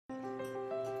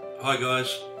Hi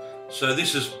guys, so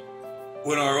this is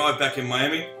when I arrived back in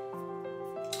Miami,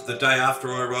 the day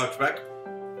after I arrived back.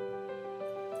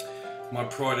 My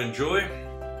pride and joy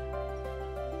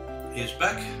is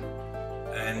back,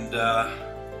 and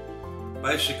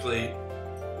basically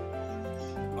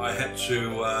I had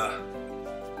to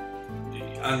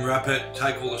unwrap it,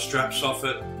 take all the straps off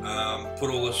it, put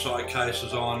all the side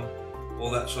cases on, all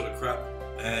that sort of crap,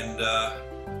 and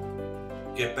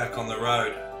get back on the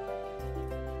road.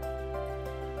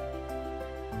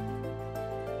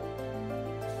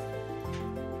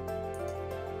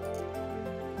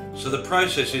 So the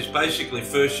process is basically,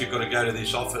 first you've got to go to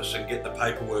this office and get the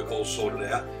paperwork all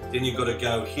sorted out. Then you've got to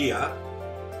go here.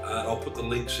 I'll put the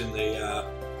links in the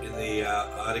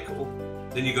article.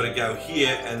 Then you've got to go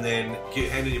here and then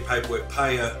hand in your paperwork,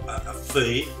 pay a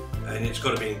fee, and it's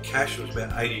got to be in cash. It was about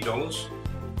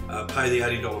 $80. Pay the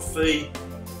 $80 fee,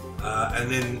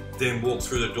 and then walk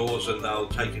through the doors, and they'll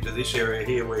take you to this area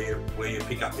here where you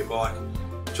pick up your bike.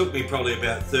 It took me probably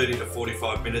about 30 to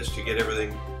 45 minutes to get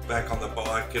everything back on the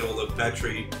bike, get all the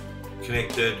battery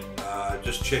connected,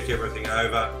 just check everything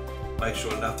over, make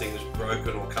sure nothing's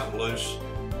broken or come loose,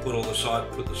 put the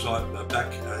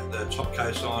top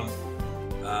case on,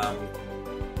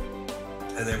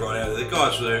 and then right out of there. The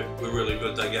guys were really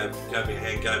good. They gave me a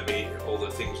hand, gave me all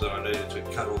the things that I needed to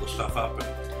cut all the stuff up,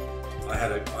 and I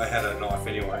had a knife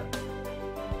anyway.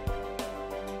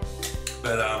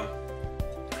 But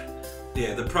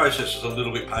yeah, the process is a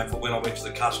little bit painful. When I went to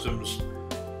the customs,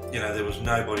 you know, there was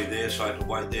nobody there, so I had to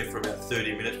wait there for about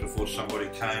 30 minutes before somebody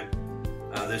came.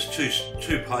 There's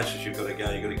two places you've got to go.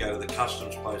 You've got to go to the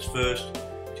customs place first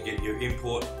to get your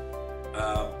import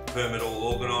permit all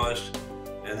organised,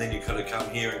 and then you've got to come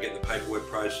here and get the paperwork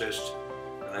processed,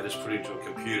 and they just put it into a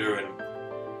computer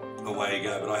and away you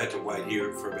go. But I had to wait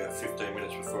here for about 15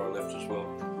 minutes before I left as well.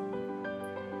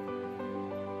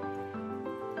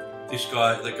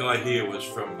 The guy here was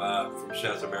from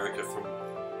South America,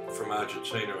 from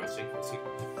Argentina, I think.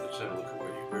 Let's have a look at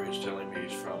where he's telling me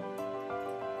he's from.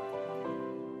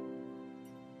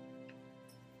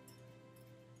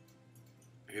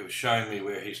 He was showing me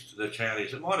where the town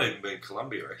is. It might even be in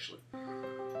Colombia, actually.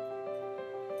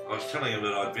 I was telling him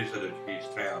that I'd visited his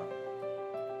town.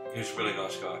 He's a really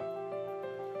nice guy.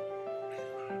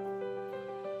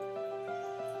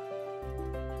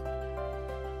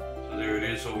 So there it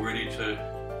is, all ready to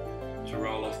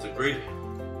roll off the grid.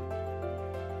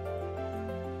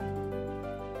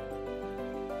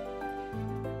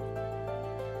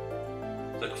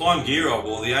 The climb gear I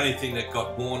wore, the only thing that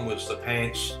got worn was the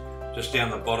pants just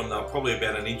down the bottom. They were probably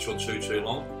about an inch or two too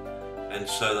long, and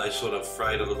so they sort of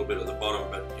frayed a little bit at the bottom.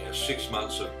 But you know, 6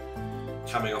 months of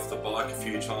coming off the bike a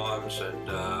few times and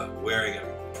wearing them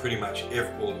pretty much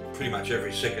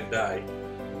every second day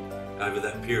over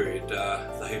that period,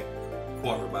 they're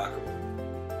quite remarkable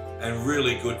and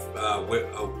really good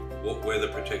weather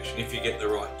protection if you get the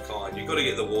right kind. You've got to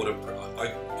get the waterproof.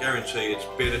 I guarantee it's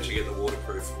better to get the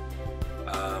waterproof.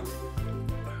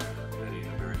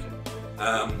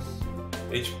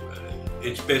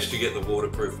 It's best to get the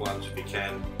waterproof ones if you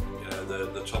can. You know,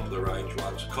 the top of the range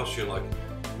ones. Might cost you like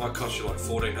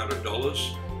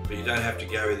 $1,400, but you don't have to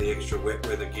carry the extra wet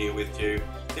weather gear with you.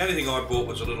 The only thing I bought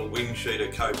was a little wind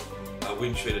sheeter coat, a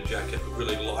wind sheeter jacket, a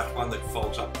really light one that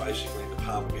folds up basically in the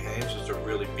palm of your hands. It's a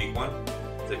really big one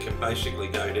that can basically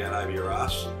go down over your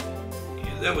ass.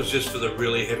 That was just for the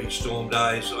really heavy storm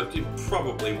days. I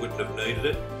probably wouldn't have needed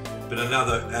it, but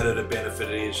another added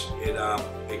benefit is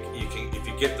if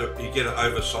you get an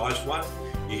oversized one,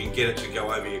 you can get it to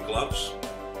go over your gloves.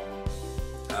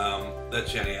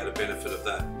 That's the only added benefit of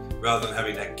that. Rather than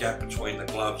having that gap between the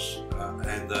gloves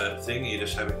and the thing, you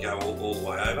just have it go all the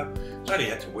way over. So I only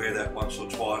had to wear that once or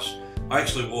twice. I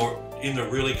actually wore it in the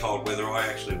really cold weather. I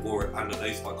actually wore it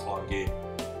underneath my climb gear,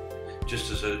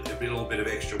 just as a little bit of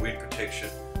extra wind protection.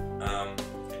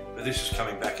 But this is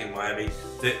coming back in Miami.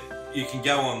 That you can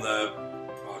go on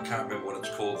I can't remember what it's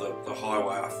called, the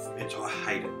highway. I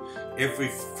hate it. Every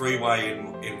freeway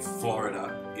in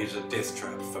Florida is a death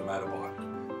trap for motorbike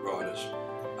riders.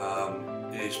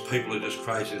 There's people who are just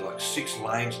crazy, like 6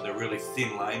 lanes, and they're really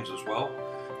thin lanes as well.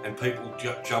 And people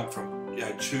jump from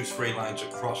 2-3 lanes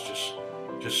across,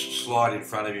 just slide in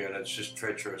front of you, and it's just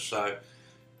treacherous. So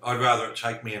I'd rather it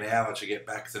take me an hour to get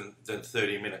back than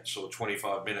 30 minutes or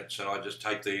 25 minutes, and I just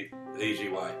take the easy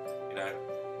way, you know,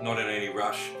 not in any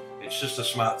rush. It's just a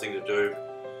smart thing to do.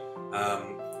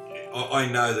 I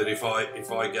know that if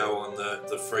I go on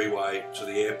the freeway to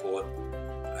the airport,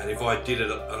 and if I did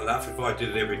it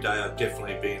every day, I'd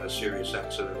definitely be in a serious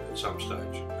accident at some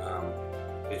stage.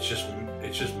 It's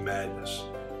just madness,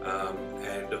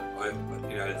 and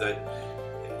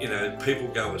you know, people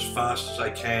go as fast as they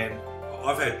can.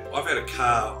 I've had a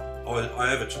car.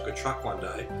 I overtook a truck one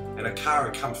day, and a car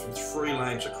had come from 3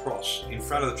 lanes across in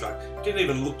front of the truck. Didn't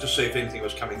even look to see if anything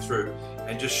was coming through,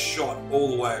 and just shot all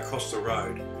the way across the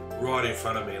road, right in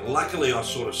front of me. And luckily, I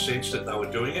sort of sensed that they were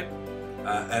doing it,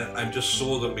 and just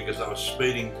saw them because they were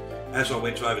speeding. As I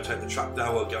went to overtake the truck, they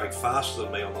were going faster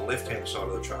than me on the left-hand side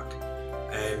of the truck,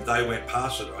 and they went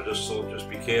past it. I just thought, just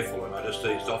be careful, and I just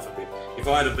eased off a bit. If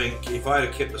I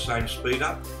had kept the same speed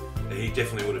up, he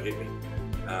definitely would have hit me.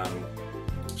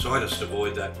 So I just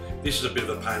avoid that. This is a bit of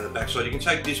a pain in the backside. You can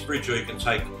take this bridge, or you can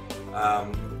take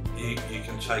you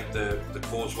can take the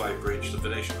Causeway Bridge, the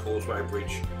Venetian Causeway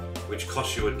Bridge, which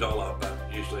costs you $1, but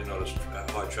usually not as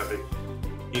high traffic.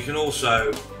 You can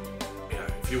also, you know,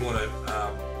 if you want to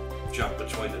jump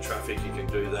between the traffic, you can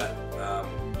do that,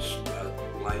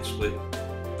 lane split.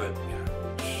 But you know,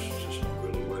 it's just not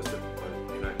really worth it. But,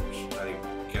 you know, it's only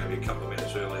going to be a couple of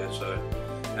minutes earlier, so.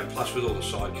 And plus, with all the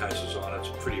side cases on it, it's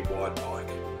a pretty wide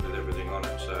bike with everything on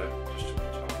it, so just took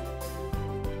the time.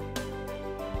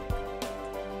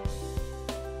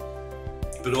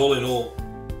 But all in all,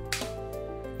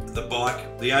 the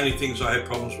bike, the only things I had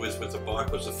problems with the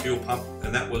bike was the fuel pump,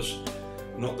 and that was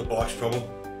not the bike's problem.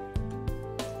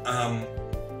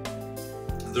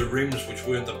 The rims, which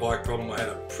weren't the bike problem, I had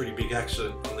a pretty big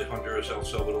accident on the Honduras-El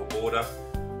Salvador border.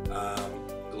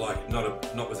 Like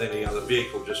not with any other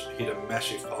vehicle, just hit a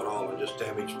massive pothole and just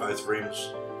damaged both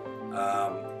rims.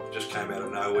 Just came out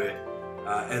of nowhere.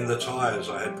 And the tyres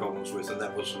I had problems with, and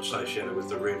that was associated with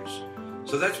the rims.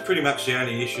 So that's pretty much the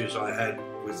only issues I had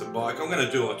with the bike. I'm going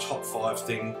to do a top 5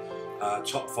 thing,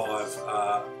 top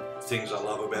 5 things I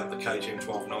love about the KTM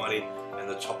 1290, and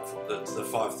the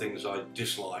 5 things I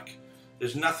dislike.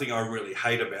 There's nothing I really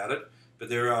hate about it, but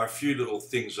there are a few little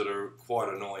things that are quite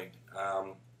annoying.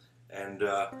 And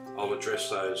I'll address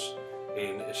those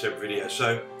in a separate video.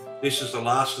 So this is the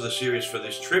last of the series for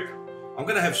this trip. I've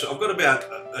got about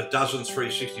a dozen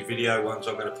 360 video ones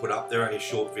I'm going to put up. They're only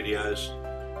short videos.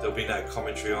 There'll be no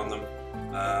commentary on them.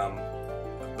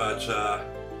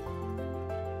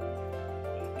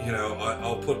 You know,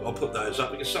 I'll put those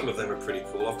up because some of them are pretty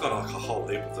cool. I've got like a whole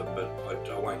heap of them, but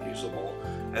I won't use them all.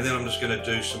 And then I'm just going to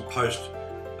do some post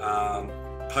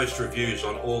reviews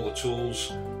on all the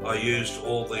tools I used,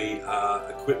 all the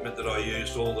equipment that I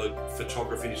used, all the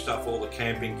photography stuff, all the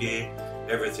camping gear,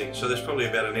 everything. So there's probably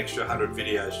about an extra 100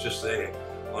 videos just there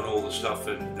on all the stuff,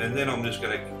 and then I'm just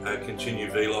going to continue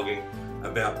vlogging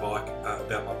about my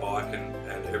bike and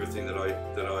everything that I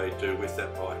do with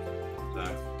that bike. So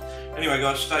anyway,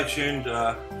 guys, stay tuned.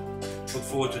 Look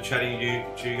forward to chatting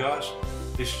to you guys.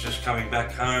 This is just coming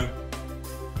back home.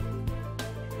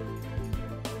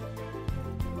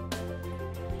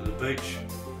 Beach.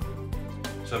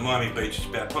 So Miami Beach is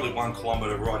about probably 1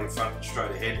 kilometre right in front, straight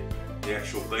ahead, the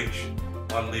actual beach.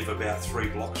 I live about 3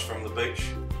 blocks from the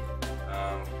beach.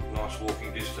 Nice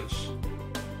walking distance.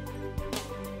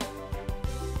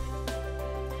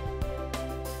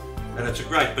 And it's a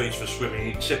great beach for swimming,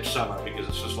 except summer, because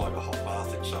it's just like a hot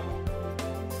bath in summer.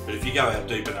 But if you go out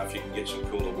deep enough, you can get some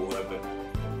cooler water. But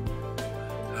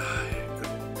yeah,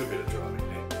 good bit of driving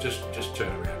there. Just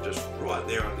turn around, just right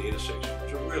there on the intersection.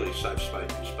 It's a really safe spot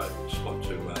to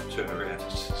turn around.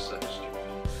 It's just so stupid.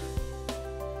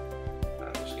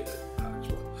 Let's get it parked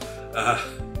as well.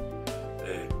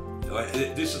 Yeah.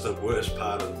 This is the worst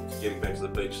part of getting back to the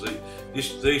beach.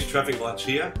 These traffic lights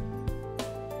here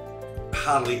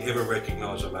hardly ever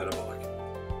recognise a motorbike,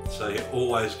 so you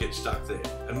always get stuck there.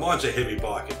 And mine's a heavy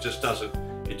bike; it just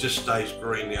stays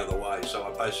green the other way. So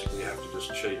I basically have to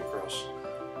just cheat across.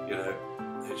 You know,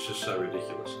 it's just so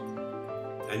ridiculous.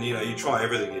 And you know, you try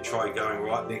everything. You try going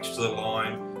right next to the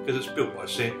line because it's built by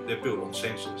they're built on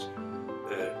sensors.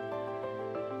 Give it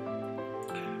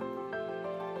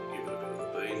a bit of the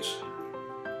beans.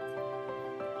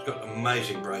 It's got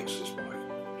amazing brakes, this bike.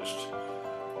 Just,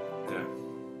 you know,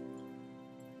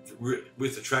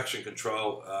 with the traction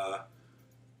control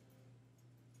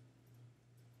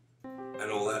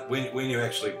and all that. When you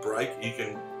actually brake,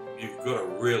 you've got to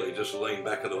really just lean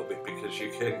back a little bit because you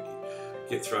can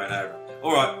get thrown over.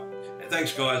 All right,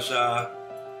 thanks guys.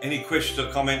 Any questions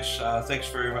or comments? Thanks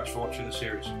very much for watching the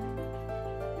series.